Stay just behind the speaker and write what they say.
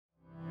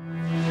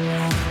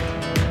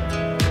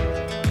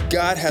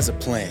God has a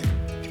plan.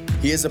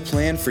 He has a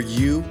plan for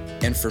you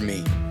and for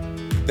me.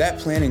 That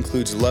plan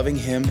includes loving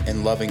Him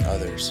and loving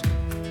others.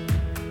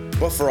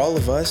 But for all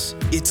of us,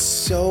 it's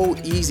so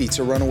easy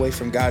to run away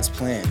from God's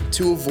plan,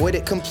 to avoid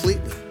it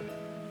completely.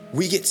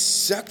 We get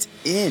sucked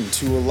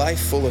into a life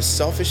full of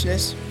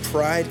selfishness,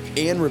 pride,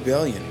 and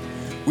rebellion.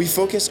 We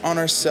focus on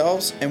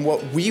ourselves and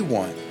what we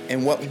want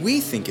and what we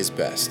think is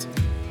best.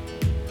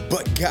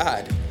 But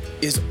God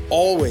is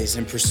always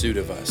in pursuit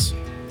of us.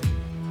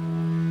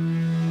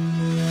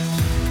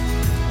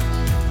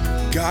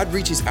 God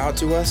reaches out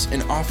to us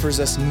and offers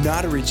us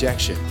not a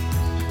rejection,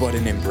 but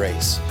an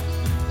embrace.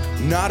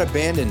 Not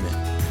abandonment,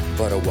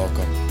 but a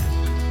welcome.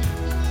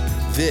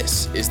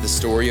 This is the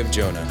story of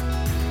Jonah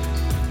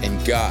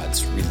and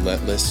God's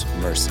relentless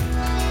mercy.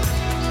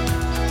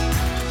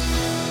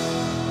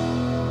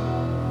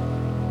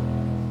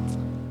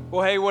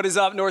 Well, hey, what is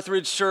up,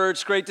 Northridge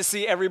Church? Great to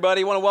see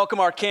everybody. I want to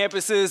welcome our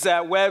campuses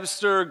at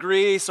Webster,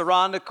 Greece,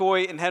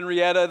 Irondequoit, and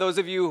Henrietta. Those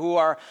of you who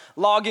are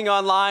logging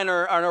online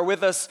or are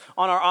with us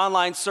on our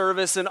online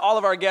service, and all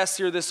of our guests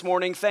here this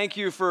morning, thank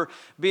you for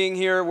being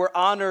here. We're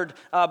honored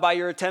by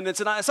your attendance.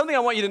 And something I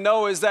want you to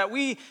know is that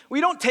we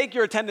don't take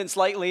your attendance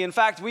lightly. In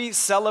fact, we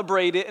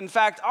celebrate it. In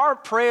fact, our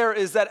prayer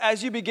is that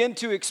as you begin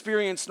to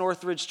experience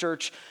Northridge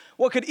Church,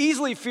 what could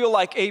easily feel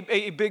like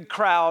a big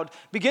crowd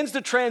begins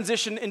to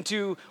transition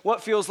into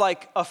what feels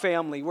like a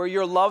family, where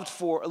you're loved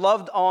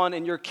on,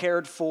 and you're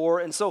cared for.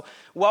 And so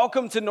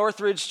welcome to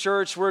Northridge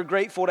Church. We're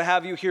grateful to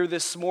have you here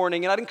this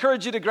morning. And I'd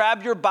encourage you to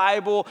grab your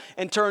Bible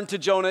and turn to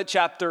Jonah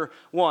chapter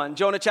 1.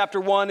 Jonah chapter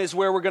 1 is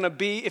where we're going to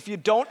be. If you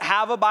don't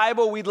have a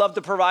Bible, we'd love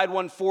to provide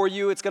one for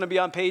you. It's going to be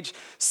on page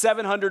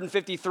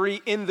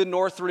 753 in the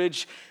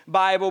Northridge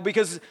Bible,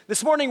 because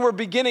this morning we're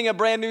beginning a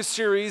brand new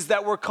series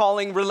that we're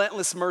calling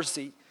Relentless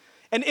Mercy.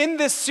 And in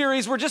this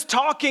series, we're just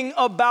talking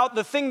about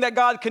the thing that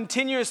God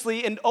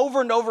continuously and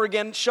over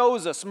again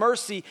shows us,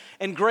 mercy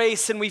and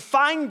grace. And we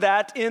find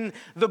that in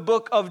the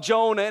book of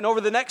Jonah. And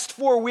over the next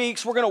 4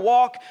 weeks, we're going to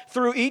walk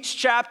through each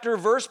chapter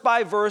verse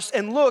by verse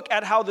and look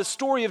at how the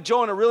story of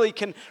Jonah really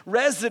can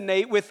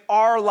resonate with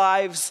our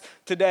lives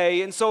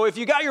today. And so if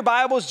you got your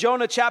Bibles,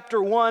 Jonah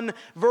chapter 1,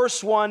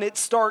 verse 1, it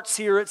starts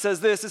here. It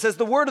says this. It says,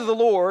 "The word of the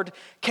Lord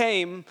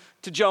came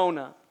to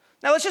Jonah."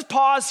 Now let's just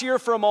pause here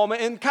for a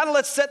moment and kind of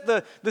let's set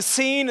the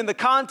scene and the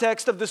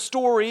context of the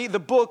story, the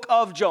book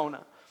of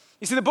Jonah.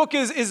 You see, the book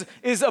is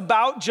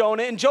about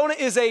Jonah, and Jonah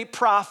is a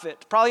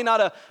prophet. Probably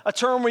not a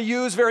term we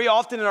use very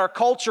often in our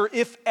culture,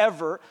 if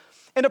ever.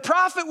 And a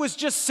prophet was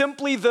just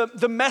simply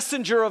the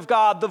messenger of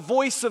God, the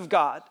voice of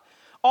God.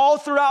 All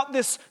throughout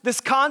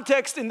this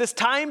context in this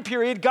time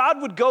period,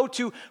 God would go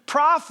to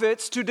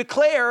prophets to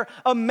declare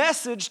a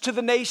message to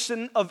the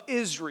nation of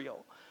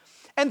Israel.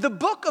 And the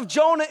book of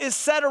Jonah is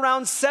set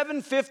around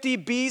 750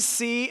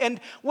 BC.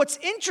 And what's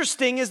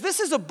interesting is this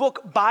is a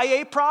book by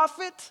a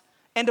prophet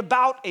and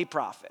about a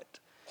prophet.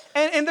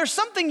 And there's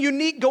something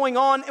unique going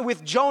on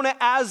with Jonah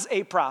as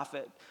a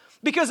prophet.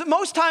 Because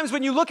most times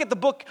when you look at the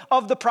book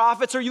of the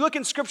prophets, or you look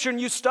in scripture and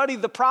you study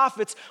the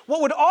prophets,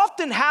 what would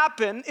often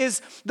happen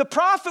is the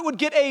prophet would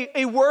get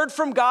a word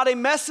from God, a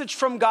message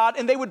from God,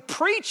 and they would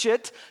preach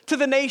it to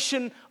the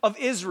nation of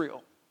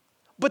Israel.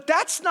 But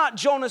that's not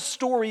Jonah's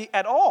story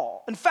at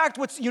all. In fact,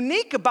 what's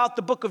unique about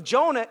the book of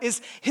Jonah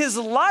is his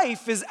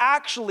life is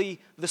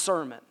actually the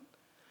sermon.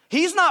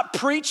 He's not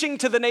preaching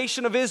to the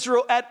nation of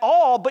Israel at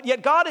all, but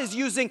yet God is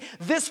using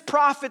this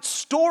prophet's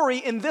story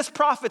in this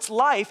prophet's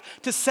life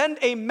to send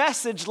a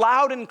message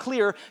loud and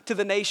clear to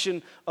the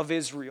nation of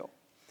Israel.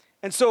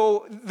 And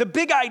so the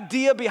big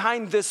idea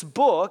behind this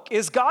book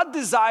is God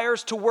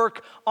desires to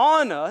work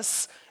on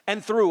us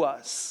and through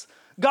us.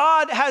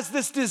 God has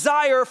this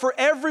desire for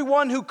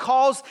everyone who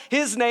calls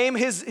his name,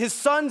 his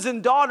sons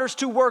and daughters,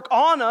 to work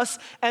on us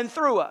and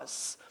through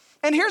us.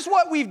 And here's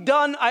what we've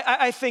done,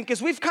 I think, is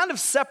we've kind of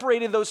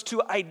separated those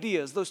two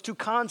ideas, those two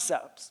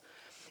concepts.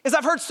 Is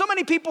I've heard so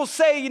many people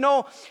say,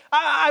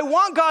 I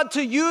want God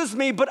to use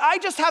me, but I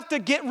just have to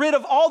get rid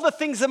of all the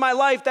things in my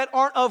life that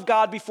aren't of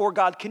God before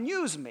God can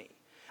use me.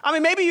 I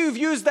mean, maybe you've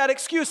used that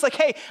excuse like,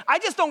 hey, I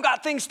just don't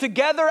got things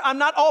together. I'm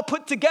not all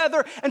put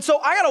together. And so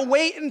I got to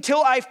wait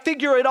until I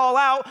figure it all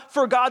out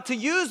for God to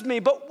use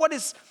me. But what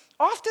is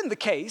often the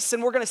case,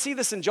 and we're going to see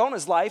this in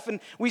Jonah's life, and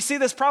we see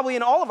this probably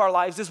in all of our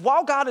lives, is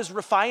while God is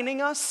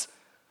refining us,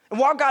 and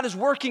while God is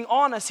working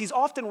on us, he's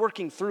often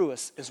working through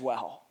us as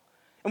well.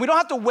 And we don't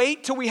have to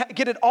wait till we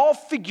get it all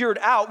figured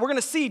out. We're going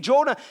to see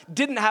Jonah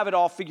didn't have it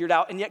all figured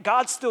out, and yet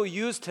God still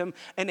used him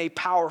in a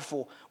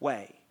powerful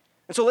way.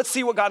 And so let's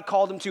see what God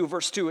called him to.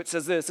 Verse 2, it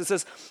says this. It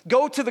says,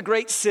 "Go to the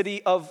great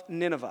city of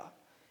Nineveh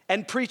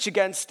and preach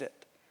against it,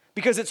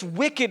 because its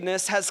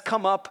wickedness has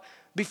come up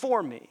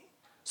before me."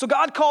 So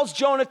God calls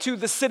Jonah to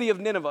the city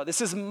of Nineveh.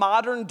 This is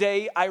modern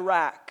day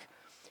Iraq.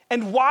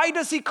 And why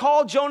does he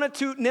call Jonah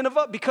to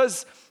Nineveh?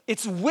 Because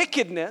its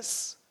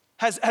wickedness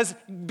has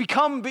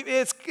become,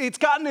 it's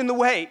gotten in the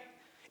way.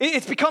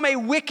 It's become a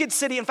wicked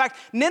city. In fact,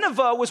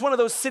 Nineveh was one of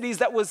those cities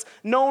that was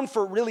known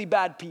for really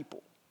bad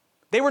people.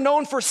 They were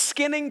known for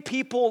skinning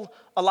people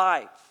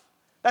alive.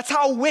 That's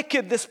how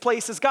wicked this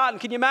place has gotten.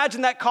 Can you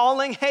imagine that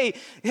calling? Hey,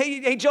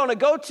 Jonah,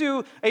 go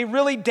to a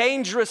really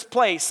dangerous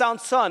place.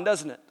 Sounds fun,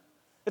 doesn't it?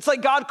 It's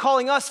like God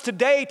calling us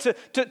today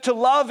to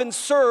love and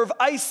serve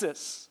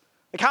ISIS.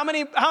 Like how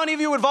many of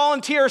you would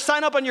volunteer or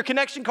sign up on your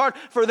connection card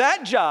for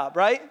that job,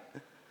 right?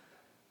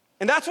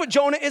 And that's what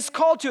Jonah is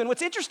called to. And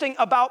what's interesting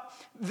about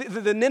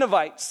the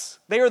Ninevites,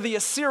 they are the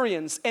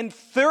Assyrians. And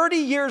 30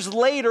 years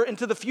later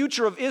into the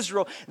future of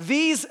Israel,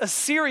 these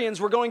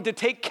Assyrians were going to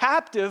take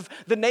captive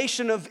the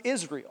nation of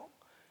Israel.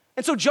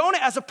 And so Jonah,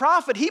 as a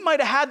prophet, he might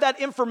have had that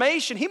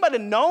information. He might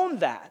have known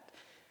that.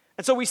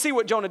 And so we see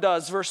what Jonah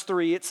does. Verse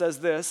 3, it says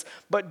this,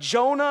 "But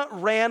Jonah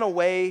ran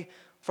away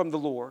from the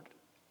Lord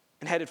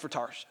and headed for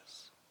Tarshish."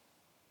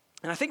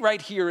 And I think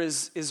right here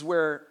is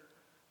where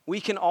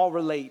we can all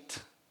relate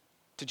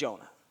to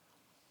Jonah.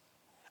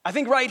 I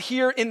think right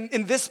here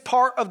in this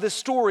part of the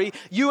story,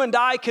 you and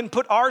I can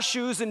put our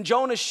shoes in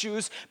Jonah's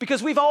shoes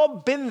because we've all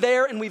been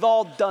there and we've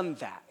all done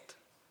that.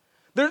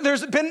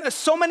 There's been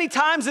so many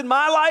times in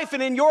my life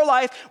and in your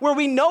life where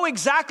we know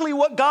exactly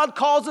what God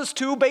calls us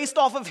to based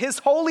off of his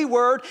holy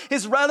word,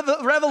 his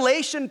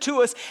revelation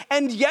to us,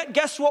 and yet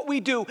guess what we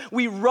do?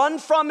 We run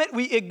from it,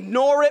 we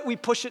ignore it, we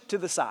push it to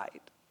the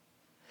side.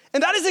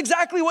 And that is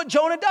exactly what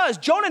Jonah does.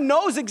 Jonah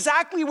knows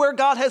exactly where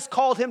God has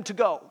called him to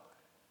go.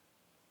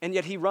 And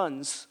yet he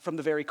runs from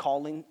the very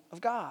calling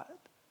of God.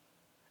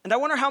 And I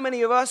wonder how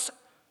many of us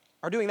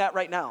are doing that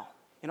right now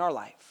in our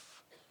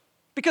life.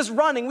 Because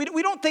running,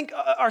 we don't think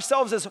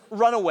ourselves as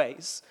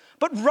runaways.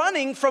 But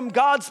running from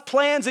God's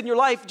plans in your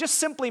life just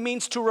simply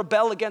means to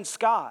rebel against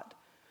God.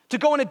 To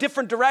go in a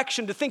different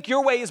direction, to think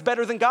your way is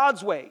better than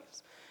God's ways.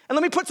 And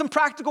let me put some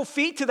practical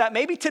feet to that.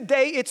 Maybe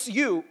today it's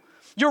you.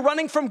 You're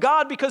running from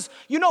God because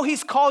you know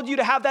he's called you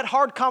to have that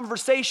hard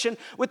conversation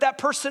with that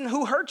person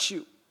who hurts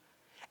you.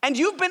 And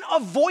you've been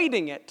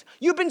avoiding it.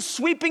 You've been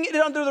sweeping it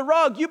under the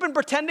rug. You've been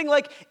pretending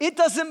like it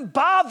doesn't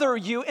bother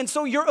you. And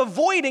so you're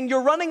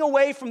running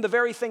away from the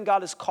very thing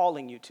God is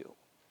calling you to.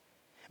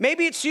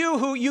 Maybe it's you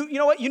who, you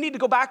know what, you need to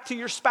go back to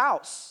your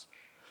spouse.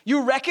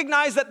 You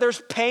recognize that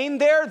there's pain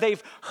there.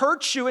 They've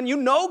hurt you. And you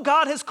know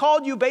God has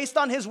called you based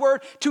on his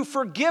word to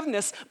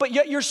forgiveness. But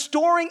yet you're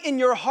storing in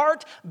your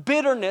heart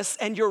bitterness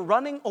and you're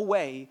running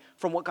away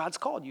from what God's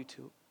called you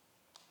to.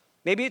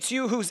 Maybe it's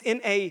you who's in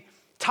a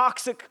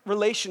toxic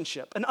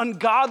relationship, an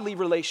ungodly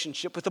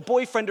relationship with a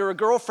boyfriend or a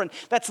girlfriend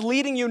that's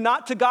leading you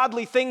not to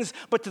godly things,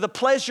 but to the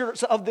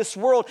pleasures of this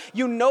world.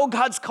 You know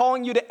God's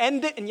calling you to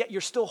end it, and yet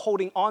you're still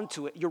holding on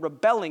to it. You're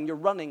rebelling, you're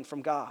running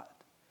from God.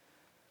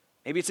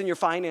 Maybe it's in your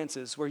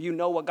finances where you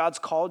know what God's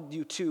called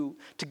you to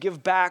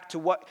give back to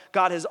what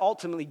God has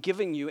ultimately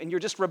given you, and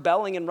you're just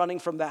rebelling and running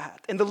from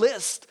that. And the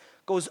list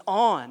goes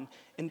on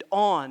and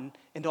on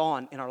and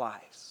on in our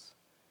lives,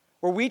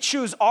 where we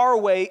choose our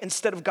way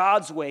instead of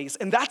God's ways.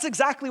 And that's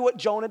exactly what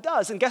Jonah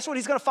does. And guess what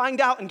he's going to find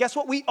out? And guess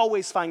what we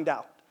always find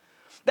out?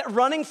 That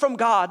running from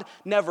God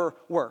never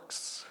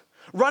works.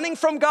 Running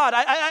from God,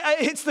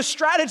 it's the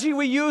strategy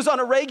we use on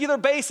a regular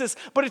basis,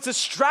 but it's a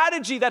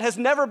strategy that has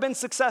never been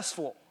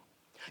successful.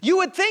 You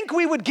would think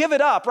we would give it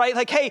up, right?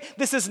 Like, hey,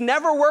 this has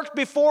never worked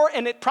before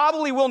and it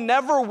probably will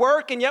never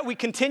work, and yet we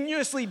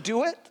continuously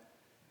do it.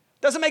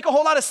 Doesn't make a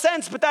whole lot of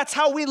sense, but that's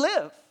how we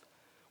live.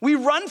 We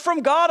run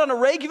from God on a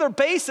regular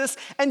basis,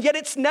 and yet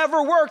it's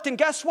never worked. And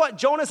guess what?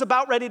 Jonah's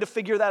about ready to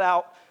figure that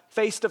out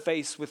face to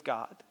face with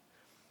God.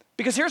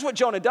 Because here's what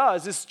Jonah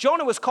does, is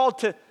Jonah was called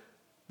to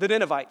the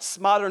Ninevites,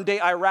 modern day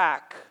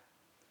Iraq.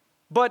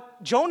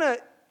 But Jonah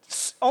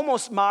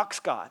almost mocks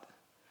God.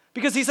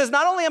 Because he says,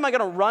 not only am I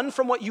going to run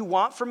from what you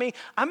want from me,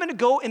 I'm going to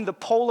go in the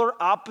polar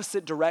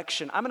opposite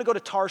direction. I'm going to go to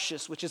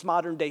Tarshish, which is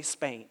modern day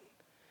Spain.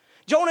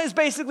 Jonah is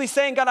basically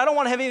saying, God, I don't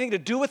want to have anything to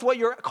do with what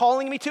you're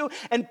calling me to.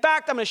 In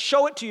fact, I'm going to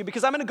show it to you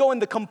because I'm going to go in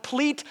the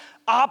complete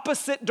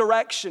opposite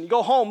direction.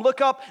 Go home,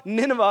 look up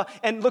Nineveh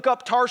and look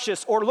up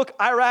Tarshish, or look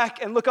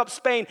Iraq and look up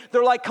Spain.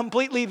 They're like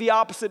completely the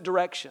opposite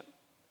direction.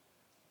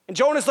 And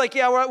Jonah's like,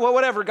 yeah, well,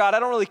 whatever, God, I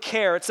don't really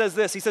care. It says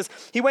this, he says,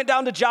 he went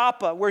down to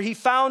Joppa where he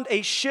found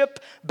a ship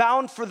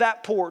bound for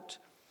that port.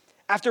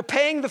 After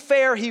paying the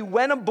fare, he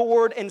went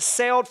aboard and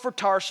sailed for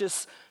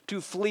Tarshish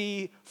to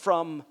flee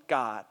from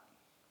God.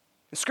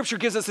 And Scripture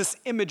gives us this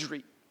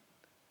imagery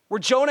where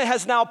Jonah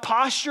has now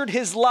postured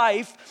his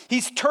life.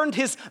 He's turned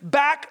his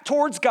back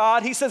towards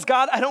God. He says,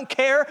 God, I don't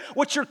care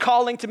what you're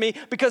calling to me,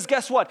 because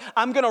guess what?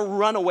 I'm going to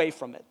run away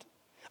from it.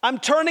 I'm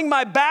turning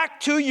my back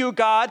to you,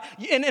 God,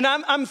 and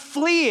I'm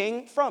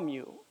fleeing from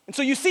you. And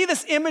so you see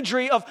this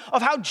imagery of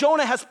how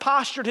Jonah has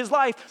postured his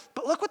life.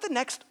 But look what the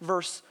next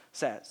verse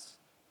says.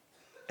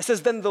 It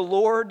says, then the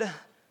Lord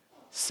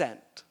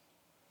sent.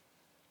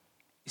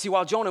 You see,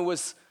 while Jonah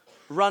was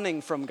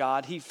running from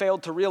God, he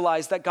failed to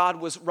realize that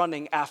God was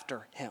running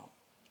after him.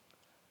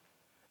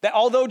 That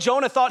although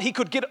Jonah thought he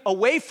could get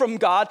away from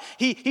God,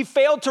 he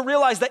failed to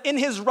realize that in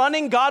his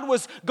running, God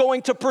was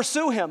going to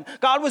pursue him.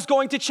 God was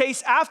going to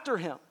chase after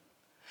him.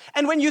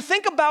 And when you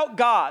think about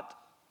God,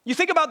 you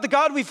think about the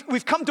God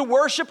we've come to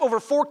worship over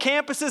 4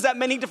 campuses at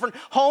many different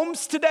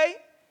homes today.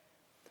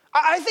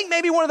 I think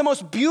maybe one of the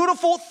most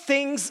beautiful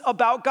things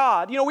about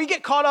God, we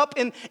get caught up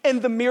in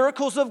the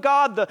miracles of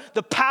God,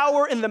 the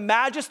power and the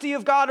majesty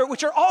of God,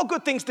 which are all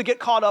good things to get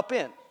caught up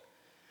in.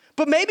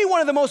 But maybe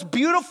one of the most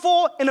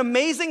beautiful and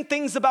amazing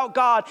things about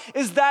God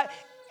is that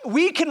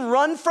we can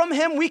run from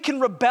him, we can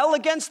rebel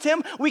against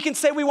him, we can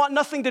say we want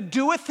nothing to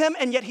do with him,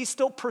 and yet he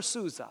still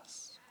pursues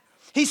us.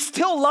 He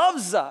still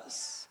loves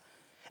us.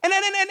 And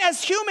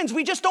as humans,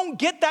 we just don't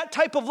get that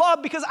type of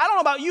love because I don't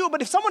know about you,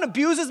 but if someone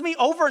abuses me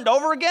over and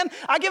over again,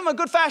 I give them a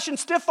good fashioned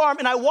stiff arm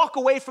and I walk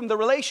away from the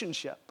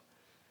relationship.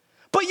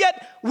 But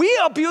yet we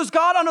abuse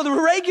God on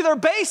a regular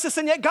basis,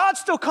 and yet God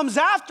still comes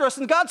after us,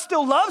 and God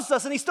still loves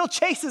us, and he still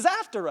chases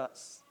after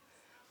us.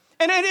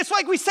 And it's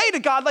like we say to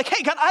God, like,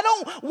 hey, God, I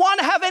don't want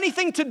to have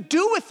anything to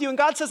do with you. And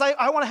God says,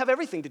 I want to have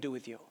everything to do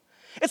with you.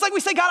 It's like we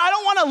say, God, I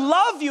don't want to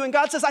love you. And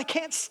God says, I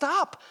can't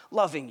stop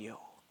loving you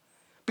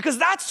because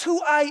that's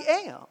who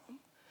I am.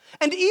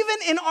 And even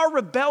in our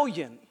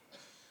rebellion,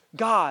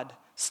 God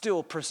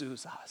still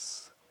pursues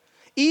us.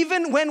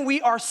 Even when we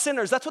are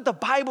sinners, that's what the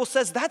Bible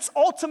says. That's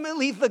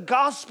ultimately the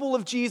gospel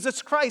of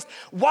Jesus Christ.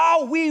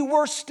 While we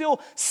were still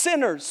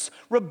sinners,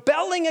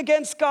 rebelling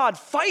against God,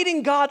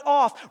 fighting God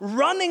off,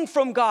 running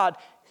from God,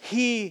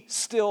 he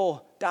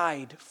still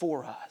died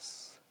for us.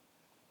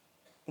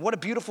 What a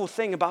beautiful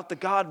thing about the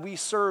God we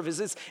serve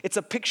is it's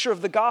a picture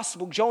of the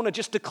gospel. Jonah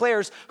just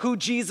declares who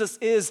Jesus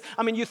is.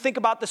 I mean, you think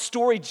about the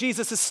story.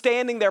 Jesus is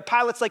standing there.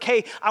 Pilate's like,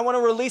 hey, I want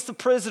to release the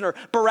prisoner,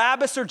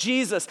 Barabbas or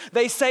Jesus.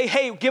 They say,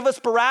 hey, give us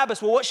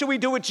Barabbas. Well, what should we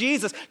do with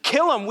Jesus?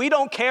 Kill him. We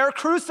don't care.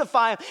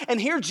 Crucify him.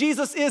 And here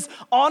Jesus is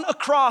on a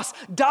cross,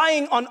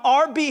 dying on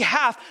our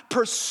behalf,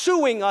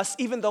 pursuing us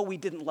even though we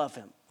didn't love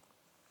him.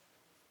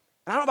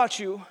 And I don't know about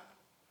you,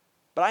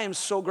 but I am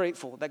so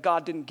grateful that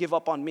God didn't give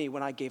up on me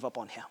when I gave up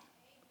on him.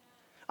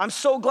 I'm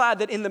so glad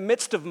that in the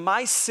midst of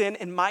my sin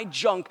and my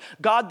junk,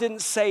 God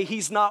didn't say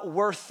he's not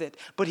worth it,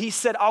 but he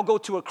said, I'll go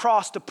to a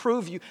cross to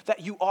prove you that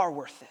you are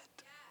worth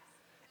it.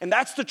 And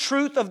that's the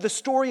truth of the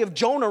story of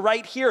Jonah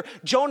right here.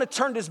 Jonah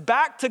turned his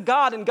back to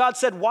God, and God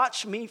said,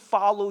 watch me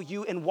follow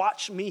you and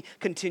watch me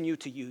continue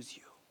to use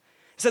you.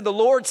 He said, the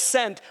Lord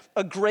sent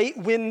a great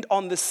wind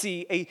on the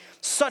sea.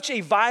 Such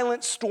a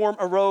violent storm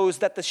arose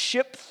that the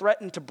ship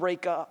threatened to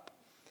break up.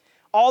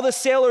 All the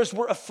sailors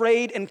were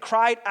afraid and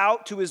cried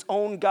out to his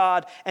own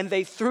God, and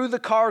they threw the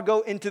cargo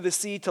into the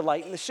sea to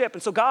lighten the ship.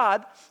 And so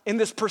God, in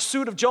this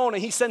pursuit of Jonah,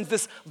 he sends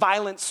this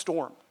violent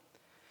storm.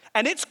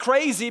 And it's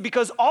crazy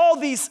because all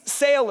these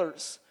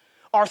sailors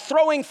are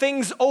throwing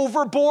things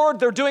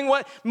overboard. They're doing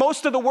what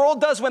most of the world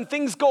does when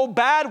things go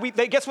bad.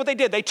 Guess what they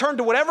did? They turned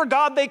to whatever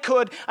God they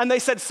could, and they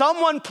said,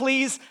 someone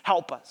please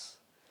help us.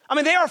 I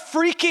mean, they are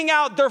freaking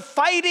out. They're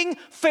fighting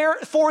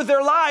for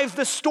their lives.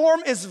 The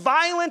storm is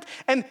violent.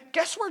 And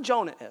guess where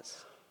Jonah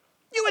is?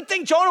 You would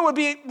think Jonah would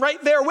be right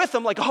there with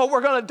them, like, oh,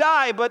 we're going to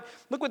die. But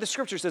look what the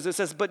scripture says. It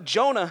says, but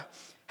Jonah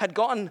had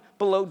gone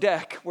below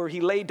deck where he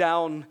lay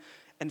down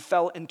and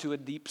fell into a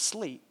deep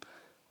sleep.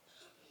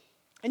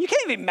 And you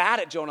can't even be mad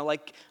at Jonah.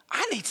 Like,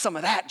 I need some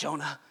of that,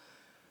 Jonah.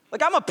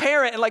 Like, I'm a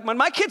parent, and like when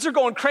my kids are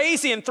going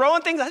crazy and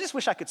throwing things, I just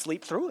wish I could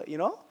sleep through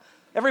it,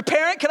 Every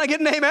parent, can I get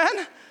an amen?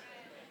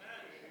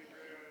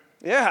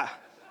 Yeah.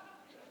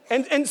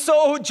 And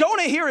so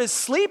Jonah here is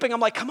sleeping.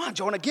 I'm like, come on,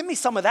 Jonah, give me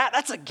some of that.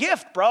 That's a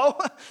gift, bro.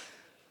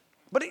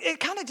 But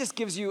it kind of just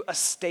gives you a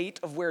state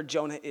of where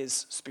Jonah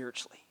is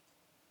spiritually.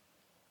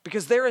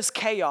 Because there is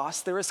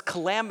chaos, there is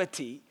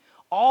calamity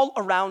all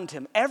around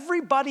him.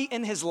 Everybody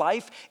in his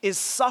life is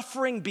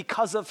suffering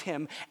because of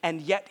him,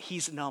 and yet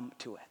he's numb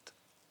to it.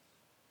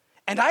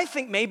 And I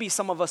think maybe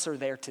some of us are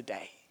there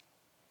today,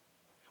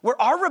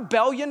 where our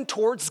rebellion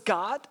towards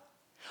God,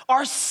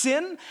 our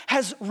sin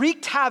has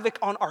wreaked havoc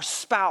on our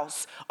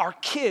spouse, our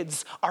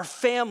kids, our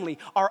family,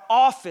 our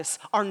office,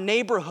 our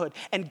neighborhood.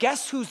 And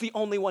guess who's the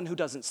only one who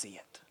doesn't see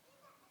it?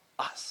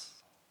 Us.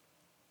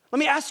 Let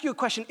me ask you a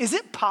question. Is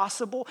it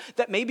possible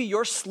that maybe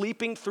you're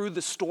sleeping through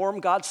the storm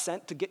God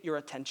sent to get your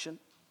attention?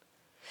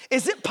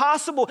 Is it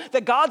possible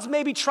that God's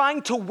maybe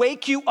trying to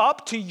wake you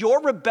up to your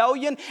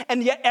rebellion,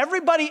 and yet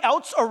everybody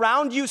else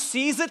around you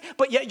sees it,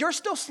 but yet you're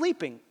still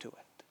sleeping to it?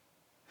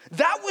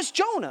 That was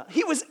Jonah.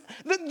 He was,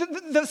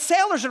 the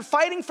sailors are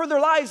fighting for their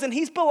lives, and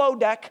he's below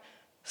deck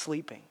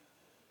sleeping.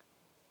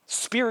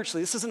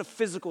 Spiritually, this isn't a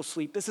physical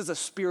sleep. This is a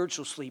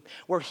spiritual sleep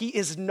where he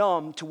is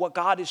numb to what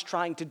God is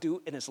trying to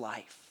do in his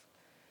life.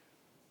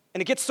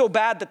 And it gets so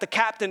bad that the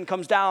captain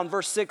comes down.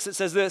 Verse 6, it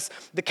says this,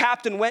 the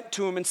captain went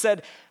to him and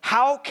said,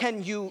 how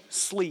can you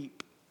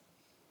sleep?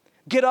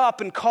 Get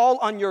up and call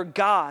on your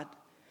God.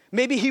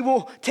 Maybe he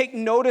will take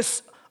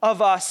notice of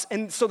us,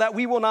 and so that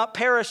we will not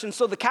perish. And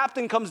so the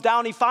captain comes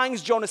down, he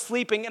finds Jonah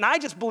sleeping, and I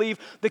just believe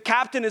the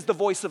captain is the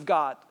voice of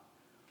God.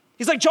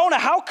 He's like, Jonah,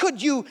 how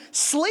could you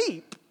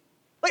sleep?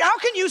 Like, how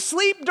can you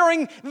sleep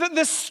during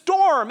this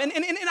storm? And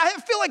I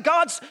feel like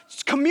God's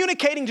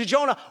communicating to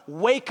Jonah,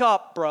 wake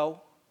up,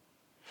 bro.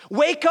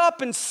 Wake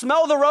up and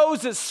smell the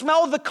roses,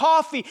 smell the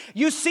coffee.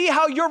 You see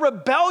how your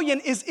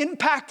rebellion is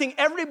impacting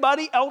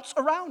everybody else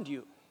around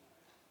you.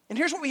 And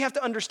here's what we have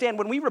to understand.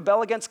 When we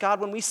rebel against God,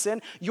 when we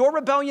sin, your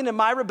rebellion and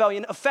my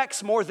rebellion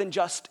affects more than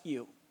just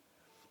you.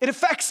 It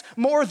affects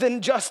more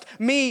than just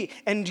me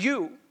and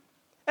you.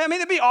 I mean,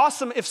 it'd be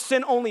awesome if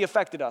sin only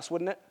affected us,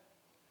 wouldn't it?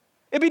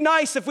 It'd be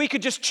nice if we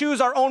could just choose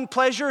our own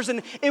pleasures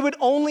and it would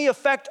only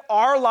affect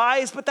our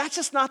lives, but that's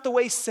just not the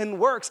way sin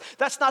works.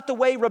 That's not the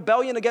way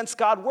rebellion against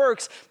God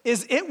works,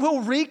 is it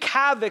will wreak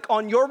havoc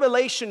on your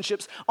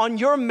relationships, on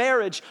your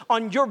marriage,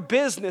 on your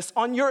business,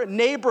 on your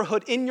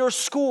neighborhood, in your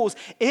schools.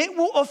 It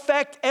will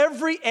affect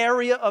every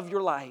area of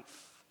your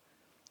life.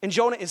 And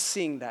Jonah is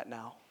seeing that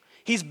now.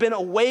 He's been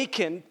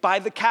awakened by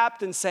the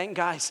captain saying,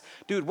 guys,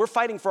 dude, we're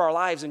fighting for our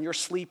lives and you're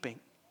sleeping.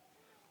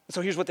 And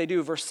so here's what they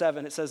do, verse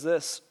 7, it says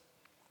this.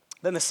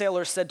 Then the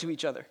sailors said to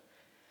each other,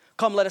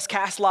 come, let us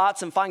cast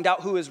lots and find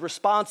out who is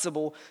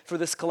responsible for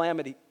this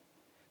calamity.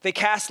 They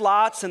cast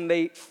lots and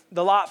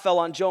the lot fell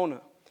on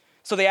Jonah.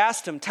 So they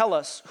asked him, tell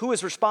us, who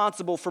is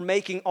responsible for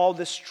making all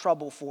this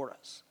trouble for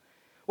us?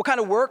 What kind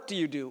of work do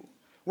you do?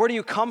 Where do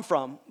you come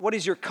from? What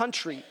is your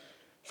country?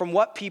 From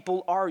what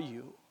people are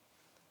you?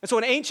 And so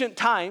in ancient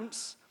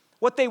times,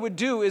 what they would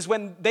do is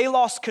when they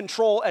lost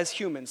control as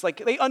humans,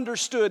 like they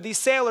understood, these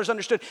sailors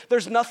understood,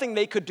 there's nothing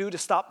they could do to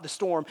stop the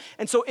storm.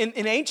 And so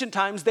in ancient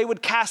times, they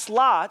would cast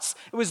lots.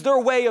 It was their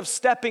way of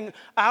stepping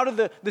out of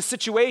the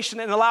situation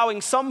and allowing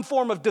some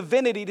form of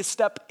divinity to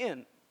step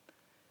in.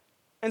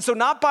 And so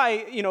not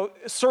by,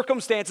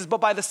 circumstances, but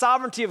by the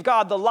sovereignty of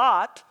God, the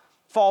lot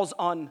falls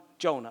on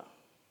Jonah.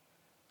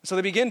 So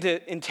they begin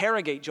to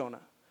interrogate Jonah.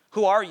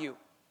 Who are you?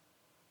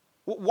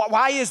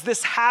 Why is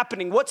this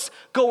happening? What's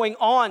going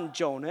on,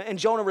 Jonah? And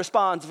Jonah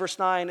responds, verse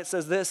 9, it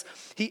says this,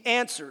 he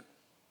answered,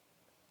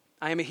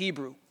 I am a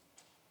Hebrew,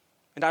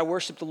 and I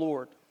worship the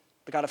Lord,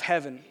 the God of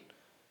heaven,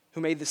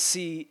 who made the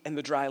sea and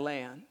the dry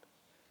land.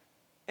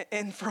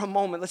 And for a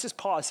moment, let's just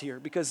pause here,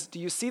 because do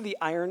you see the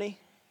irony?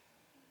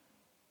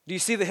 Do you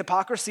see the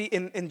hypocrisy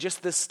in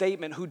just this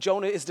statement, who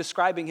Jonah is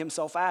describing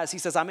himself as? He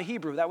says, I'm a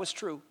Hebrew, that was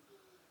true.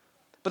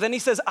 But then he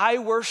says, I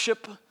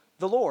worship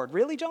the Lord.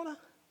 Really, Jonah?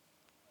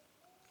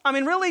 I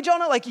mean, really,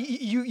 Jonah? Like,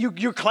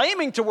 you're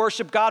claiming to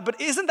worship God,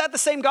 but isn't that the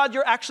same God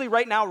you're actually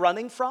right now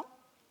running from?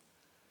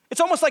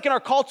 It's almost like in our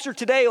culture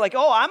today, like,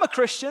 oh, I'm a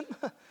Christian.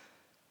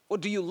 Well,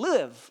 do you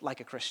live like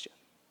a Christian?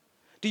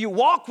 Do you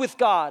walk with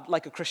God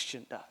like a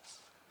Christian does?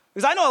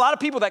 Because I know a lot of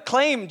people that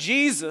claim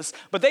Jesus,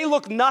 but they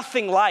look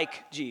nothing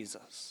like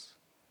Jesus.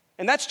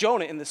 And that's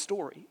Jonah in this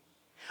story.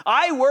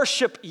 I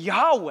worship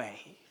Yahweh.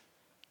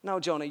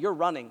 No, Jonah, you're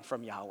running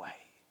from Yahweh.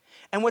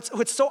 And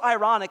what's so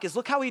ironic is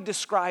look how he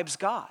describes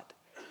God.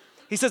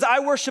 He says, I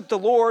worship the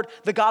Lord,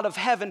 the God of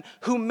heaven,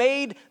 who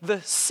made the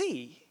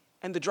sea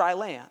and the dry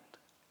land.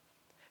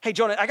 Hey,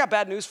 Jonah, I got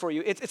bad news for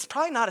you. It's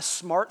probably not a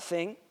smart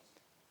thing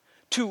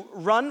to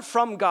run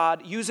from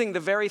God using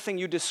the very thing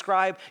you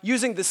describe,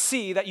 using the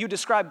sea that you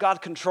describe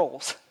God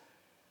controls.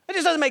 It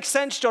just doesn't make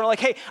sense, Jonah. Like,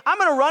 hey, I'm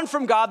going to run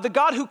from God, the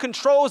God who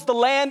controls the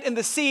land and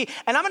the sea,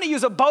 and I'm going to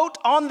use a boat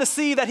on the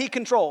sea that he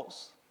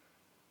controls.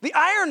 The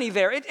irony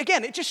there,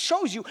 it just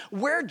shows you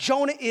where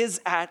Jonah is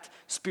at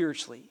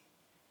spiritually.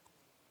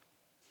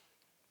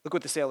 Look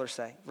what the sailors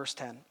say, verse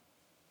 10.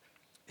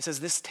 It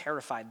says, this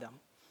terrified them.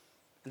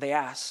 And they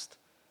asked,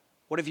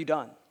 what have you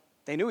done?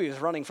 They knew he was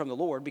running from the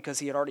Lord because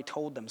he had already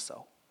told them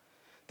so.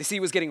 The sea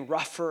was getting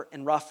rougher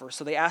and rougher,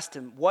 so they asked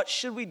him, what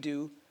should we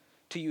do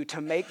to you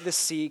to make the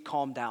sea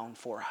calm down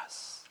for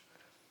us?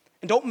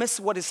 And don't miss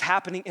what is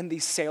happening in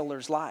these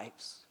sailors'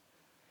 lives.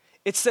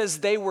 It says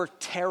they were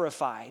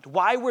terrified.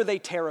 Why were they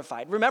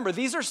terrified? Remember,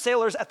 these are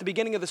sailors at the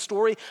beginning of the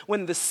story.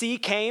 When the sea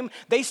came,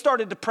 they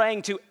started to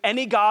praying to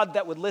any God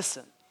that would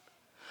listen.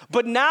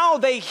 But now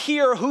they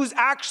hear who's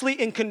actually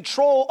in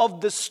control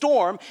of the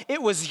storm. It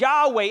was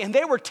Yahweh, and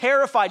they were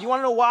terrified. You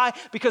want to know why?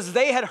 Because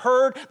they had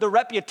heard the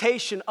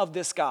reputation of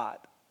this God.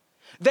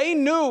 They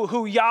knew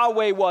who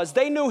Yahweh was.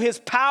 They knew his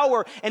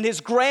power and his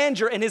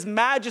grandeur and his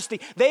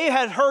majesty. They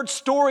had heard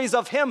stories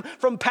of him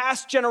from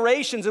past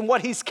generations and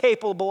what he's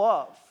capable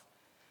of.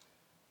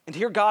 And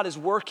here God is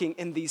working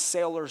in these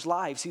sailors'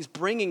 lives. He's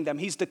bringing them.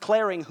 He's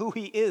declaring who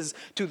he is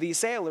to these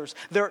sailors.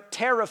 They're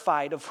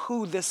terrified of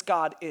who this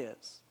God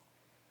is.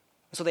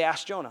 So they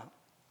asked Jonah,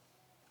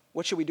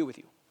 what should we do with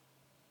you?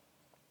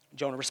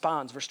 Jonah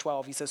responds, verse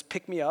 12, he says,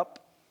 pick me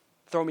up,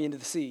 throw me into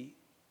the sea.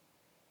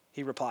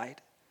 He replied,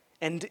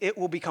 and it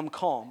will become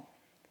calm.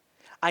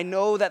 I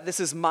know that this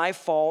is my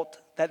fault,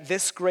 that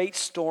this great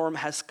storm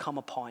has come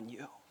upon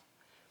you.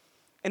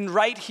 And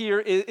right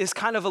here is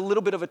kind of a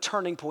little bit of a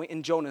turning point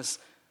in Jonah's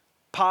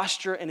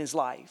posture in his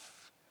life.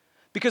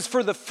 Because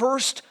for the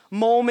first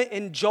moment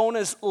in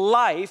Jonah's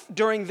life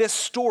during this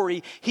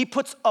story, he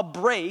puts a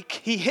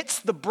brake, he hits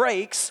the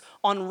brakes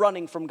on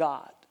running from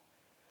God.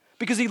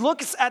 Because he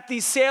looks at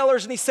these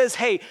sailors and he says,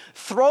 hey,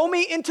 throw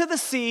me into the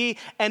sea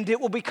and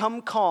it will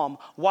become calm.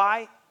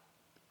 Why?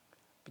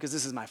 Because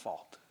this is my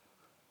fault.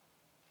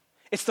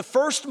 It's the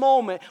first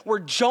moment where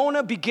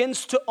Jonah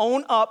begins to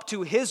own up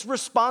to his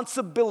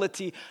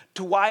responsibility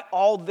to why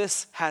all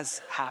this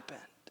has happened.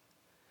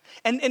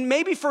 And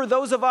maybe for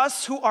those of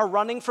us who are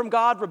running from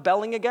God,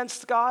 rebelling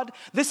against God,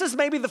 this is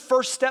maybe the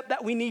first step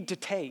that we need to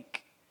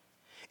take,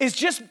 is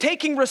just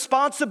taking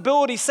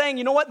responsibility, saying,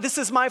 you know what, this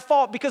is my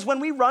fault. Because when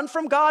we run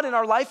from God and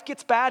our life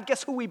gets bad,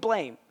 guess who we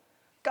blame?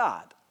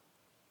 God.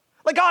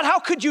 Like, God, how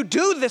could you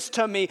do this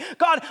to me?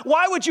 God,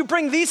 why would you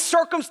bring these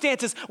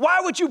circumstances? Why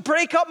would you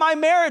break up my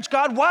marriage?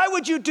 God, why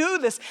would you do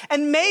this?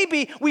 And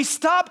maybe we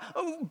stop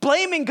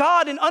blaming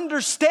God and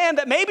understand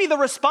that maybe the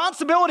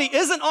responsibility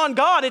isn't on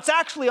God, it's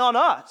actually on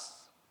us.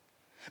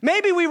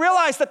 Maybe we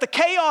realize that the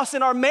chaos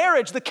in our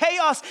marriage, the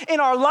chaos in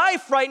our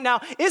life right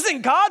now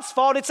isn't God's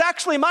fault, it's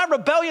actually my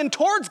rebellion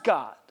towards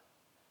God.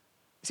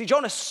 See,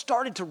 Jonah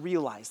started to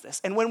realize this.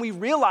 And when we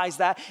realize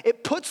that,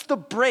 it puts the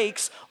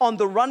brakes on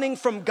the running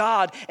from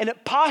God and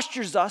it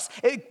postures us,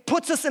 it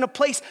puts us in a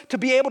place to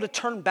be able to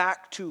turn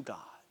back to God.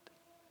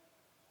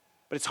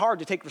 But it's hard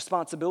to take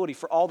responsibility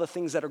for all the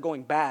things that are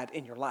going bad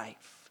in your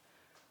life.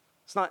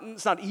 It's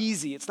not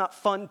easy, it's not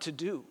fun to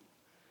do.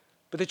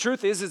 But the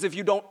truth is if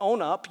you don't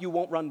own up, you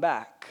won't run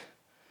back.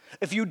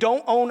 If you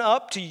don't own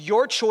up to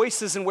your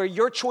choices and where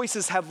your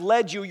choices have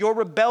led you, your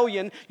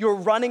rebellion, your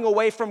running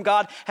away from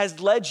God has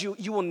led you,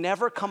 you will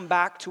never come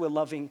back to a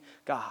loving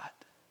God.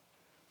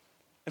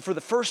 And for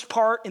the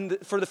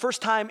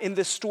first time in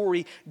this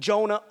story,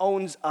 Jonah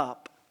owns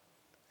up.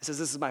 He says,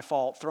 this is my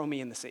fault, throw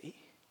me in the sea.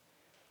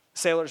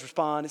 Sailors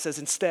respond, it says,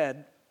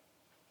 instead,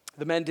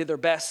 the men did their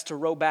best to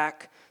row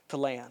back to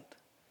land.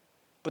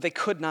 But they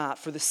could not,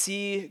 for the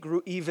sea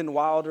grew even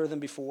wilder than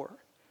before.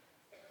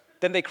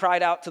 Then they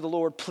cried out to the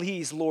Lord,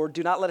 please, Lord,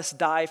 do not let us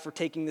die for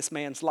taking this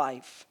man's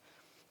life.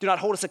 Do not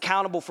hold us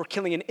accountable for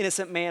killing an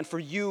innocent man, for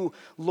you,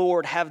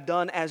 Lord, have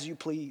done as you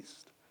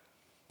pleased.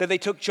 Then they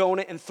took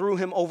Jonah and threw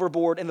him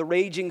overboard, and the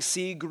raging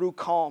sea grew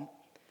calm.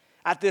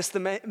 At this,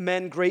 the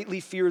men greatly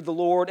feared the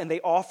Lord, and they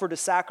offered a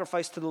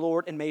sacrifice to the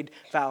Lord and made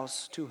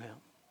vows to him.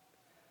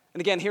 And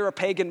again, here are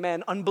pagan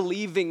men,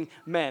 unbelieving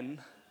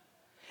men,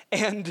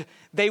 and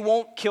they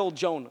won't kill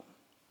Jonah.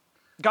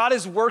 God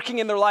is working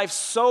in their life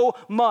so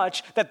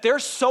much that they're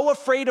so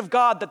afraid of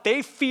God that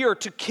they fear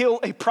to kill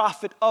a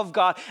prophet of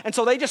God. And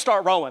so they just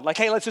start rowing. Like,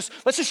 hey, let's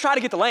just try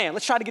to get to land.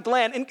 Let's try to get to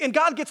land. And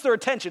God gets their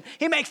attention.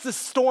 He makes the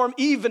storm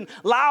even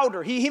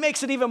louder. He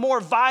makes it even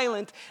more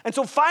violent. And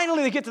so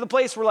finally they get to the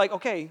place where like,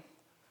 okay,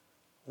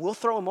 we'll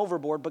throw him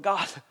overboard, but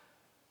God,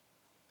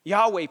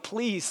 Yahweh,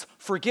 please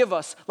forgive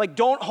us. Like,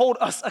 don't hold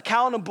us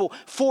accountable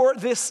for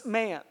this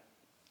man.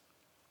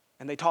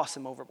 And they toss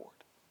him overboard.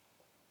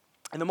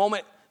 And the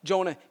moment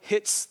Jonah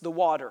hits the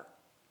water,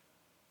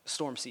 the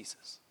storm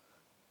ceases,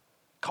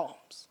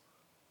 calms.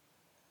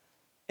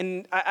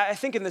 And I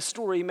think in this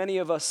story, many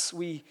of us,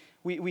 we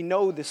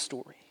know this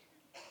story.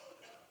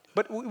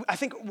 But I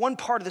think one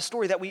part of the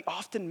story that we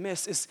often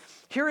miss is,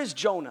 here is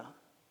Jonah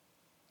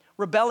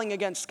rebelling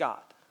against God,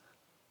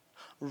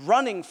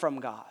 running from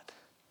God.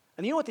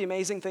 And you know what the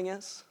amazing thing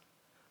is?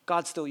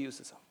 God still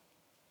uses him.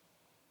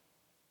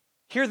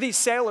 Here these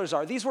sailors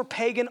are. These were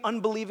pagan,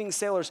 unbelieving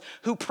sailors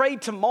who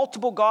prayed to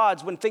multiple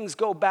gods when things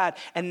go bad.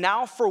 And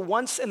now for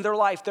once in their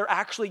life, they're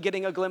actually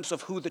getting a glimpse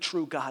of who the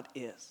true God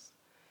is.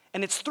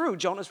 And it's through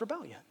Jonah's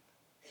rebellion.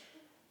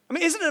 I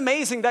mean, isn't it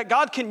amazing that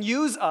God can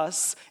use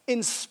us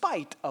in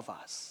spite of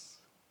us?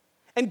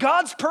 And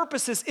God's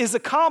purposes is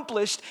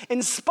accomplished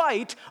in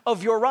spite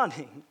of your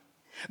running.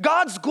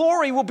 God's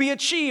glory will be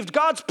achieved.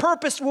 God's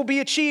purpose will be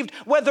achieved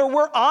whether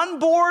we're on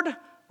board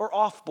or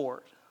off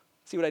board.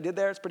 See what I did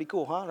there? It's pretty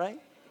cool, huh? Right?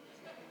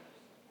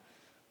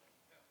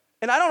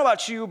 And I don't know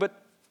about you, but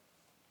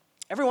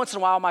every once in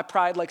a while my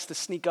pride likes to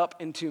sneak up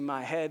into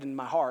my head and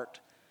my heart.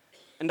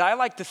 And I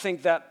like to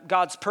think that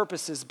God's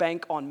purposes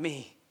bank on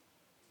me.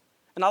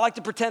 And I like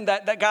to pretend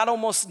that God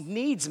almost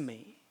needs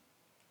me.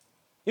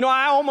 You know,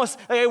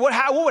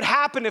 what would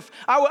happen if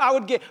I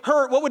would get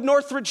hurt? What would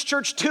Northridge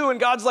Church do? And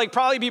God's like,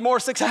 probably be more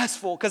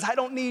successful because I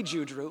don't need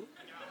you, Drew.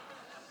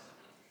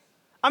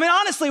 I mean,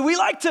 honestly, we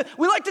like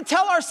to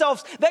tell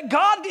ourselves that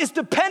God is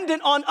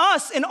dependent on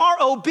us in our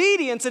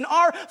obedience and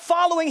our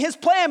following his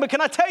plan. But can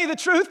I tell you the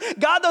truth?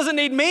 God doesn't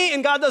need me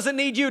and God doesn't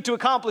need you to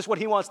accomplish what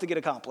he wants to get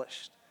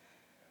accomplished.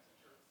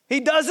 He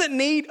doesn't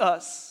need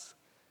us,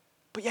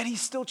 but yet he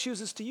still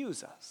chooses to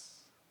use us,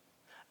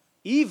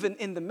 even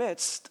in the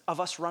midst of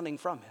us running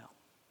from him.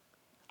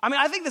 I mean,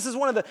 I think this is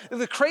one of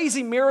the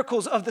crazy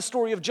miracles of the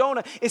story of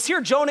Jonah, is here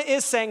Jonah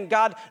is saying,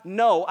 God,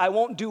 no, I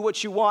won't do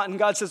what you want. And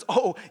God says,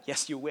 oh,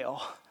 yes, you will.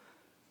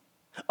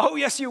 Oh,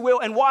 yes, you will.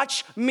 And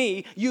watch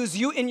me use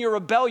you in your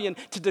rebellion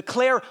to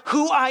declare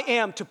who I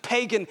am to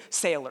pagan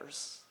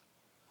sailors.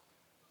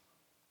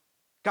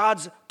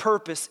 God's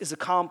purpose is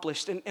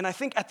accomplished. And I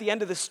think at the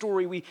end of the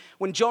story,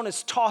 when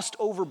Jonah's tossed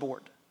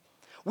overboard,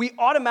 we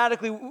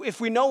automatically,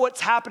 if we know what's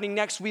happening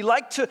next, we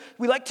like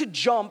to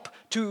jump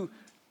to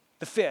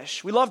the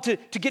fish. We love to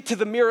get to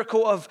the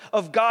miracle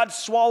of God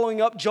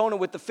swallowing up Jonah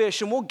with the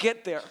fish, and we'll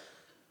get there.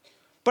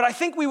 But I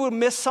think we would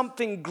miss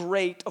something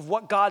great of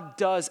what God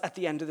does at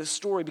the end of this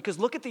story, because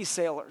look at these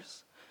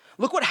sailors.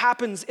 Look what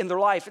happens in their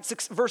life.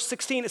 Verse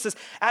 16, it says,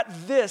 at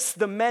this,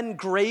 the men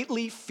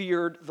greatly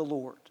feared the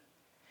Lord.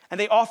 and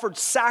they offered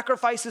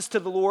sacrifices to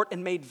the Lord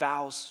and made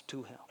vows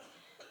to him.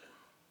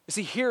 You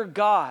see, here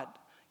God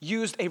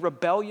used a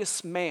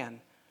rebellious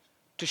man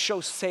to show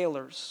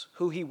sailors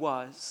who he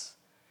was.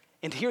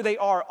 And here they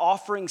are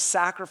offering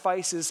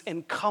sacrifices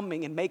and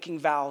coming and making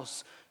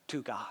vows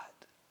to God.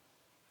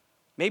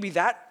 Maybe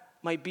that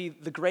might be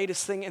the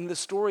greatest thing in the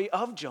story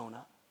of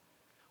Jonah,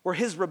 where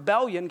his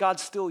rebellion God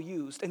still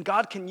used. And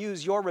God can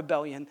use your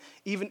rebellion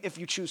even if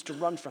you choose to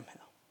run from him.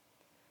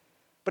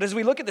 But as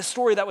we look at the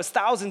story that was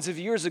thousands of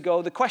years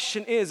ago, the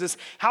question is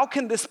how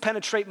can this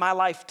penetrate my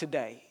life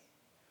today?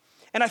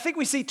 And I think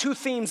we see two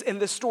themes in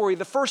this story.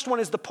 The first one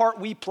is the part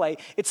we play.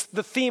 It's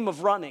the theme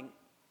of running,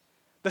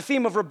 the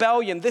theme of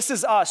rebellion. This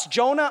is us.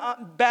 Jonah,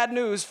 bad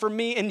news for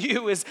me and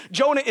you, is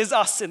Jonah is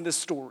us in this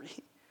story.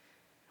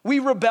 We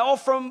rebel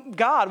from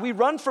God. We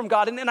run from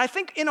God. And I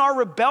think in our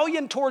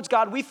rebellion towards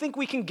God, we think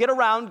we can get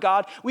around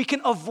God. We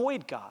can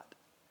avoid God.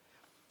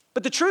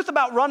 But the truth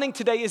about running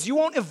today is you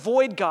won't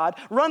avoid God.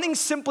 Running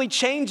simply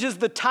changes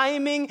the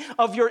timing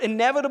of your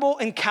inevitable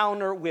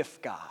encounter with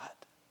God.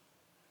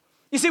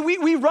 You see,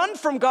 we run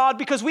from God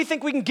because we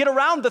think we can get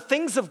around the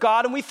things of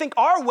God, and we think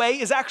our way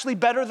is actually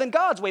better than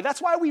God's way.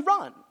 That's why we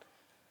run.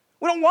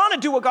 We don't want to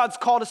do what God's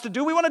called us to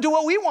do. We want to do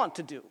what we want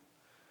to do.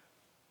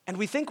 And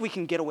we think we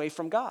can get away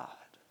from God.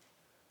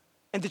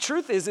 And the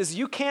truth is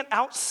you can't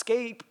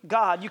outscape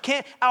God. You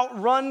can't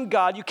outrun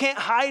God. You can't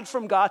hide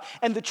from God.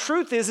 And the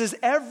truth is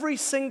every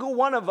single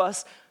one of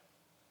us,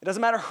 it doesn't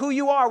matter who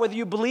you are, whether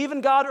you believe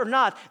in God or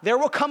not, there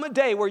will come a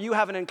day where you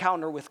have an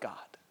encounter with God.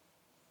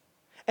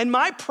 And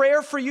my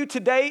prayer for you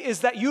today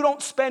is that you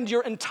don't spend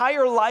your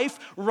entire life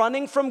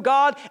running from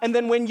God, and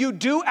then when you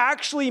do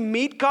actually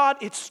meet God,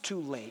 it's too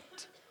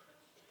late.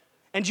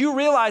 And you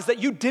realize that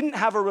you didn't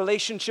have a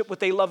relationship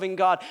with a loving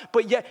God,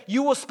 but yet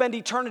you will spend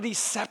eternity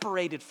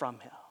separated from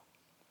him.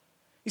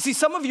 You see,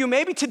 some of you,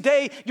 maybe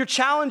today, your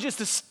challenge is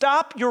to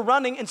stop your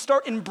running and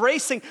start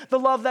embracing the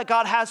love that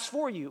God has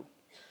for you.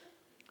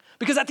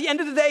 Because at the end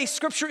of the day,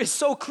 Scripture is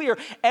so clear.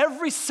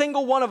 Every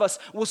single one of us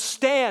will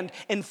stand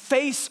and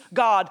face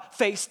God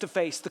face to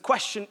face. The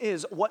question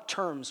is, what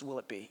terms will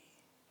it be?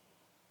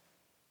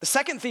 The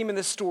second theme in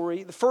this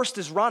story, the first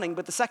is running,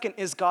 but the second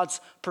is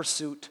God's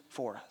pursuit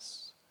for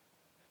us.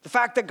 The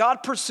fact that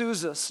God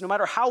pursues us no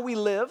matter how we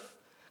live.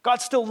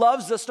 God still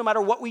loves us no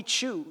matter what we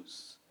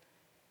choose.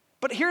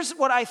 But here's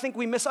what I think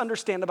we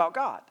misunderstand about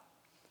God.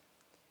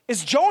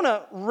 Is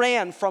Jonah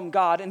ran from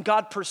God and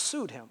God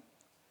pursued him.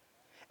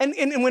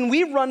 And when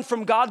we run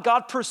from God,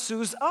 God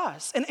pursues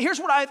us. And here's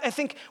what I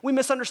think we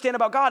misunderstand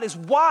about God is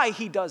why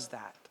he does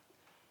that.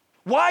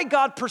 Why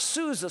God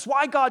pursues us,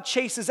 why God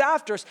chases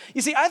after us.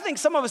 You see, I think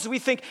some of us, we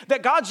think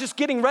that God's just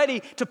getting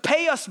ready to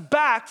pay us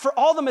back for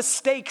all the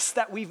mistakes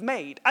that we've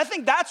made. I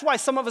think that's why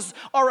some of us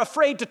are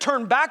afraid to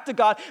turn back to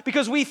God,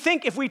 because we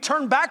think if we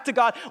turn back to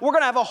God, we're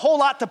gonna have a whole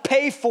lot to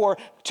pay for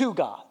to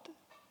God.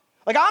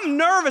 Like, I'm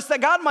nervous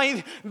that God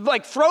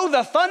might throw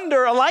the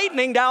thunder or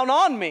lightning down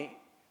on me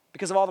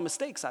because of all the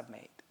mistakes I've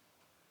made.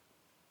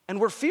 And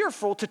we're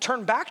fearful to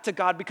turn back to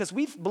God because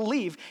we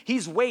believe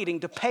he's waiting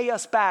to pay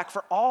us back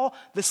for all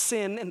the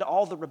sin and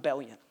all the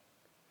rebellion.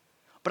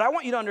 But I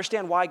want you to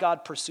understand why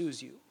God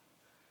pursues you.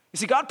 You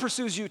see, God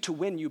pursues you to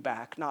win you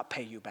back, not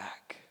pay you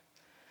back.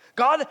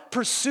 God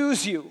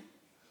pursues you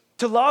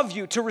to love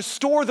you, to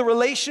restore the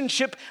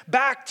relationship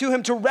back to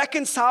him, to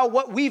reconcile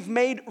what we've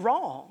made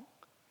wrong.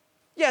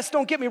 Yes,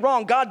 don't get me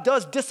wrong, God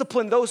does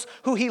discipline those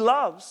who he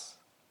loves.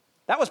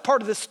 That was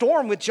part of the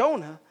storm with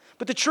Jonah.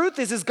 But the truth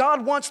is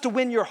God wants to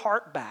win your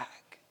heart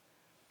back.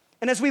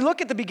 And as we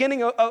look at the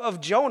beginning of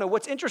Jonah,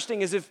 what's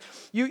interesting is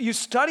if you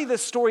study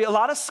this story, a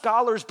lot of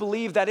scholars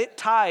believe that it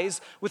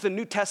ties with a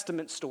New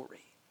Testament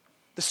story,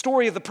 the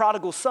story of the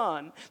prodigal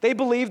son. They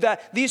believe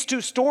that these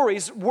two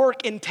stories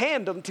work in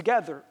tandem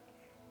together.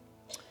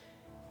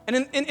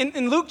 And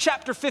in Luke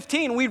chapter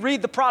 15, we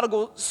read the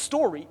prodigal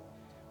story.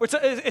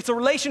 It's a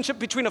relationship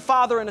between a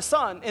father and a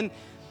son. And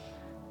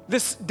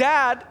this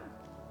dad,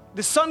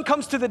 the son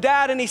comes to the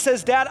dad and he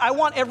says, "Dad, I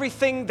want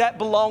everything that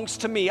belongs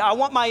to me. I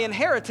want my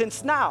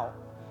inheritance now."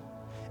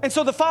 And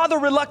so the father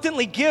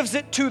reluctantly gives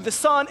it to the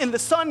son, and the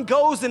son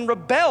goes and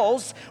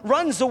rebels,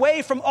 runs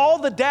away from all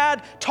the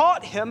dad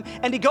taught him,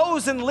 and he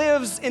goes and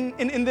lives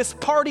in this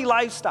party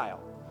lifestyle.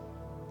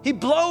 He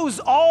blows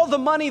all the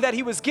money that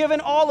he was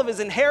given, all of his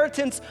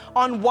inheritance,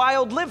 on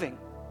wild living.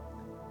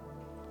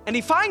 And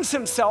he finds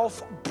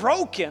himself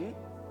broken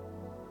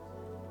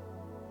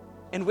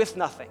and with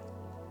nothing.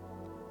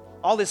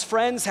 All his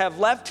friends have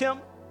left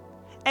him.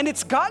 And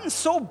it's gotten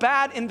so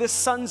bad in this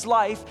son's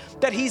life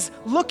that he's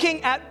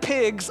looking at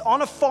pigs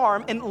on a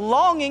farm and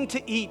longing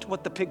to eat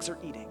what the pigs are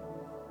eating.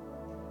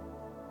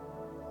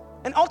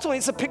 And ultimately,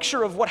 it's a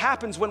picture of what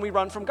happens when we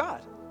run from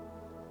God.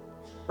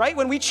 Right?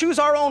 When we choose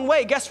our own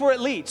way, guess where it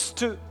leads?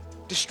 To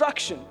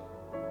destruction,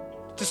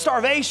 to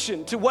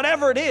starvation, to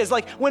whatever it is.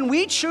 Like, when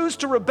we choose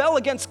to rebel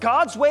against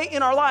God's way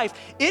in our life,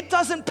 it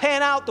doesn't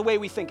pan out the way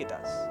we think it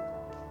does.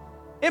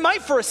 It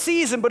might for a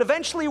season, but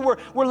eventually we're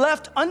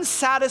left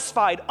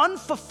unsatisfied,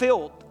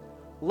 unfulfilled,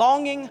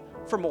 longing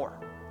for more.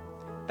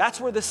 That's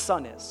where this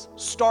son is,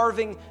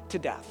 starving to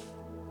death.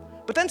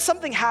 But then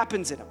something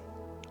happens in him.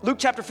 Luke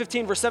chapter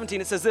 15, verse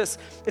 17, it says this.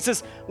 It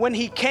says, when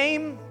he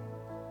came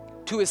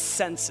to his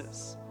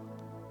senses.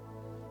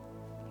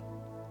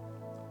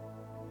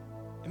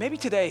 And maybe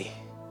today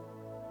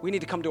we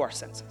need to come to our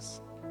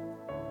senses.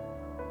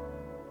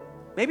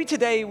 Maybe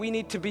today we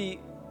need to be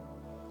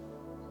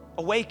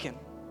awakened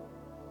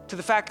to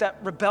the fact that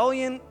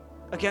rebellion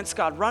against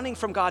God, running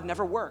from God,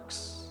 never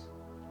works.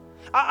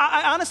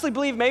 I honestly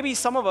believe maybe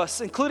some of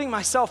us, including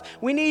myself,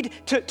 we need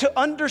to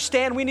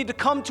understand, we need to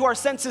come to our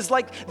senses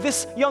like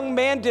this young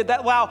man did,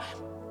 that, wow,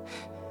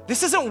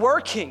 this isn't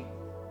working.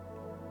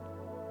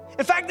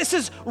 In fact, this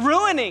is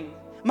ruining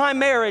my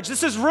marriage.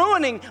 This is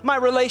ruining my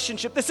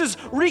relationship. This is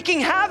wreaking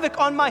havoc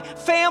on my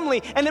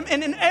family and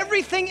in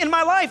everything in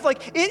my life.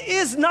 Like, it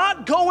is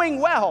not going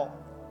well.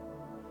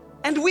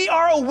 And we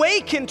are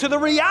awakened to the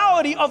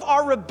reality of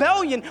our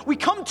rebellion. We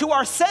come to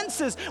our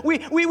senses.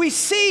 We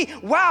see,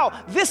 wow,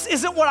 this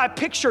isn't what I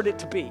pictured it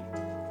to be.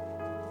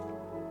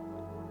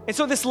 And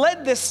so this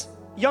led this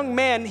young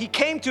man, he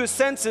came to his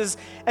senses,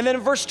 and then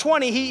in verse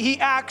 20, he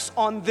acts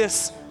on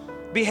this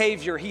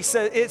behavior.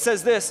 It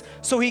says this,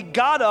 so he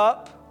got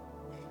up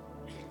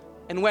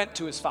and went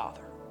to his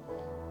father.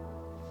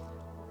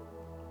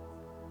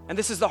 And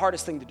this is the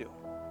hardest thing to do.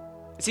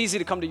 It's easy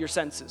to come to your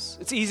senses.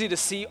 It's easy to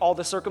see all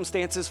the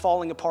circumstances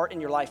falling apart in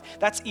your life.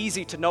 That's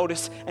easy to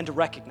notice and to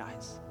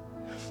recognize.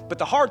 But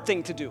the hard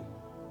thing to do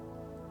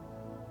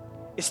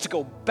is to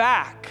go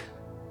back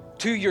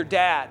to your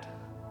dad.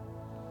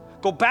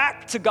 Go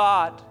back to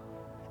God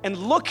and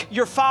look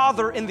your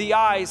father in the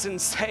eyes and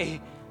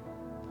say,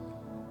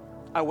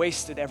 I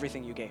wasted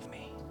everything you gave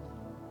me.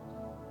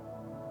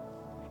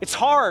 It's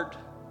hard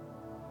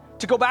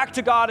to go back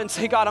to God and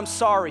say, God, I'm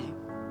sorry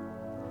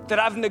that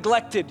I've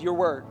neglected your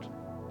word.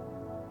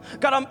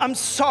 God, I'm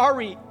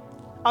sorry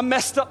I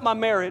messed up my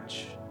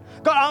marriage.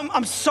 God,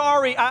 I'm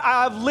sorry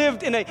I've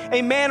lived in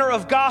a manner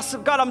of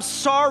gossip. God, I'm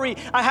sorry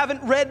I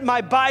haven't read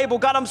my Bible.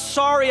 God, I'm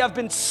sorry I've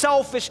been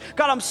selfish.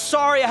 God, I'm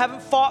sorry I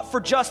haven't fought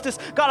for justice.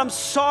 God, I'm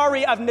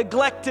sorry I've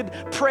neglected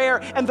prayer.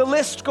 And the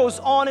list goes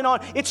on and on.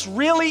 It's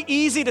really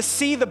easy to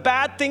see the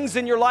bad things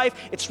in your life.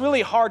 It's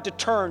really hard to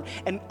turn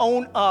and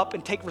own up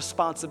and take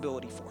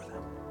responsibility for them.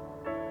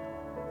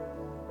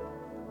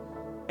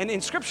 And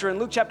in scripture, in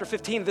Luke chapter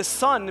 15, this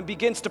son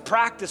begins to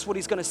practice what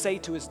he's going to say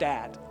to his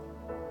dad.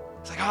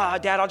 It's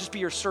like, Dad, I'll just be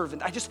your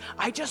servant. I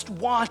just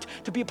want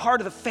to be a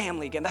part of the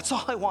family again. That's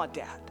all I want,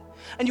 Dad.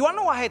 And you want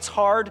to know why it's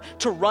hard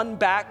to run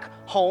back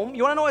home?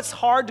 You want to know why it's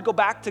hard to go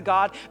back to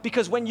God?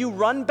 Because when you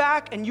run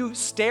back and you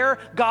stare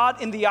God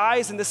in the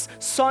eyes, and this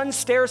son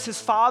stares his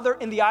father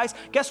in the eyes,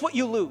 guess what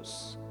you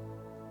lose?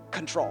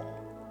 Control.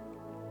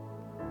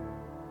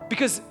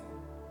 Because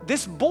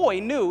this boy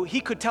knew he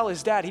could tell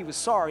his dad he was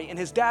sorry, and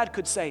his dad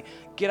could say,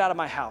 get out of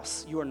my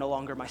house. You are no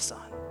longer my son.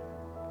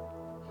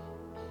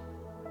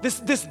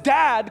 This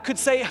dad could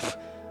say,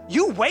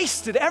 you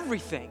wasted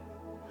everything,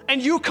 and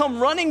you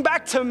come running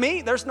back to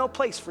me. There's no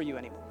place for you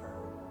anymore.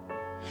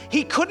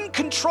 He couldn't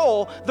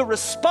control the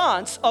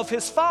response of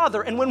his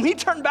father. And when we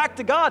turn back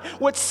to God,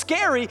 what's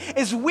scary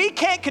is we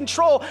can't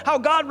control how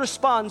God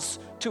responds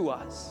to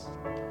us.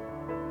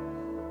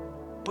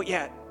 But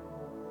yet,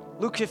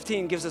 Luke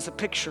 15 gives us a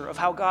picture of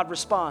how God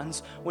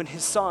responds when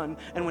his son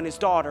and when his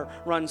daughter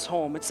runs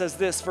home. It says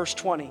this, verse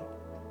 20.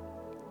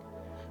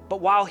 But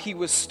while he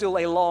was still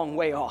a long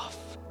way off,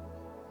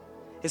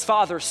 his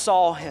father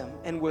saw him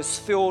and was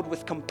filled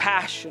with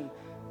compassion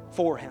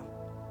for him.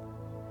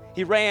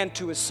 He ran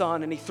to his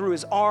son and he threw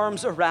his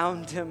arms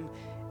around him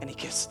and he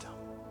kissed him.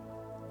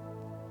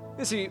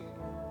 You see,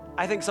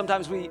 I think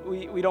sometimes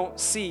we don't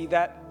see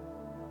that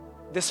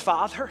this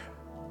father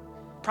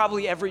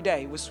probably every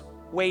day was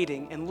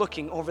waiting and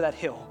looking over that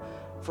hill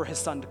for his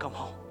son to come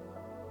home.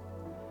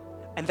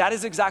 And that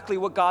is exactly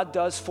what God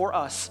does for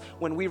us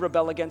when we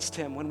rebel against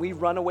him, when we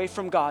run away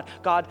from God.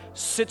 God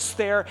sits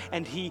there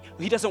and he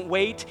doesn't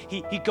wait.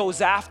 He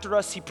goes after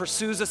us. He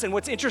pursues us. And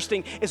what's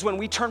interesting is when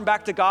we turn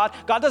back to God,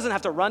 God doesn't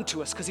have to run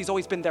to us because he's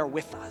always been there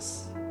with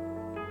us.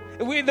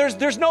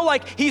 There's no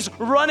like he's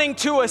running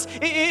to us.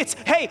 It's,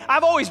 hey,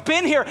 I've always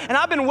been here and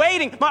I've been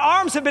waiting. My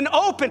arms have been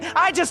open.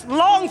 I just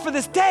long for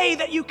this day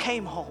that you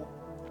came home.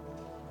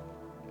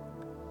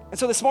 And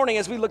so this morning,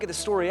 as we look at the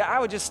story, I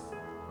would just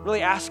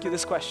really ask you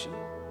this question.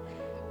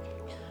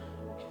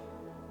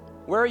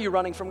 Where are you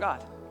running from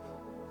God?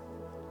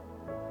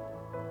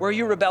 Where are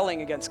you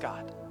rebelling against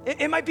God?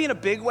 It might be in a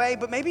big way,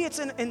 but maybe it's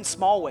in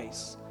small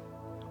ways.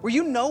 Where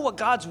you know what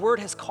God's word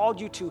has called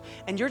you to,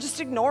 and you're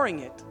just ignoring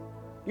it.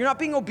 You're not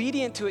being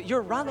obedient to it.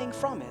 You're running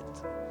from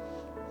it.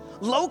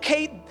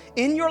 Locate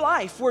in your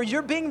life where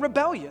you're being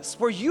rebellious,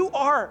 where you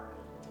are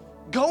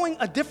going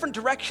a different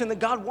direction than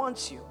God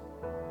wants you.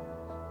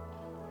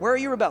 Where are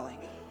you rebelling?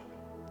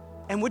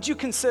 And would you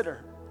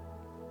consider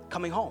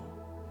coming home,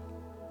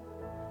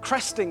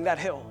 cresting that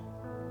hill,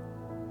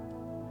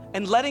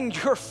 and letting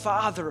your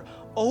father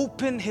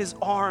open his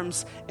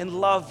arms and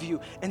love you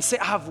and say,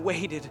 I've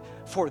waited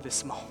for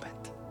this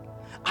moment.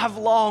 I've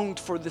longed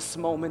for this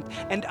moment,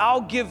 and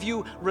I'll give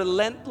you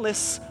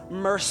relentless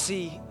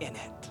mercy in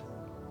it.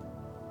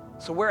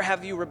 So where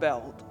have you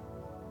rebelled?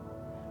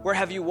 Where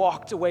have you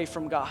walked away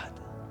from God?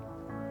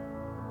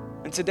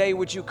 And today,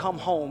 would you come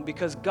home,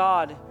 because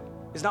God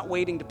is not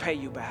waiting to pay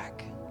you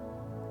back.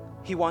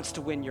 He wants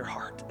to win your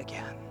heart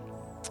again.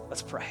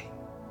 Let's pray.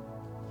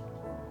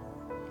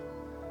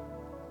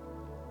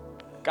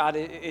 God,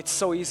 it's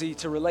so easy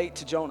to relate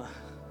to Jonah,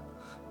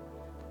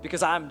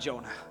 because I'm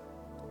Jonah.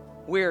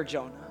 We're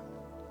Jonah.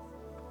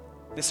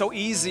 It's so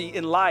easy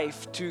in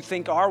life to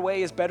think our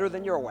way is better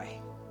than your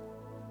way.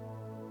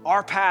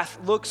 Our path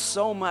looks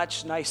so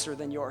much nicer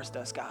than yours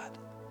does, God.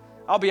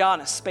 I'll be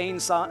honest, Spain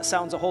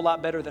sounds a whole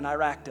lot better than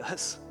Iraq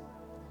does.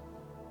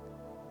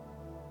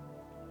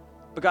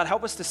 But God,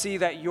 help us to see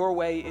that your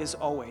way is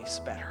always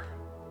better.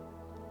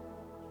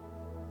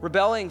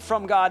 Rebelling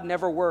from God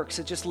never works.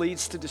 It just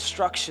leads to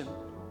destruction.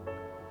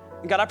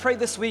 And God, I pray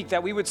this week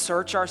that we would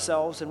search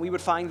ourselves and we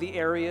would find the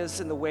areas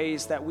and the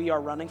ways that we are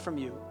running from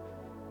you.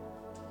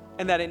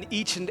 And that in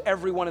each and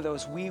every one of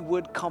those, we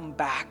would come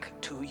back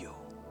to you.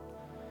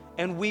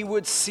 And we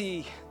would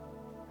see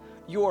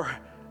your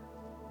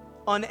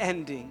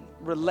unending,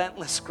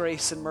 relentless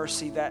grace and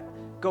mercy that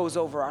goes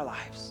over our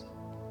lives.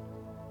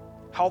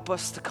 Help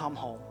us to come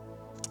home.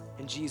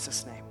 In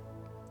Jesus' name.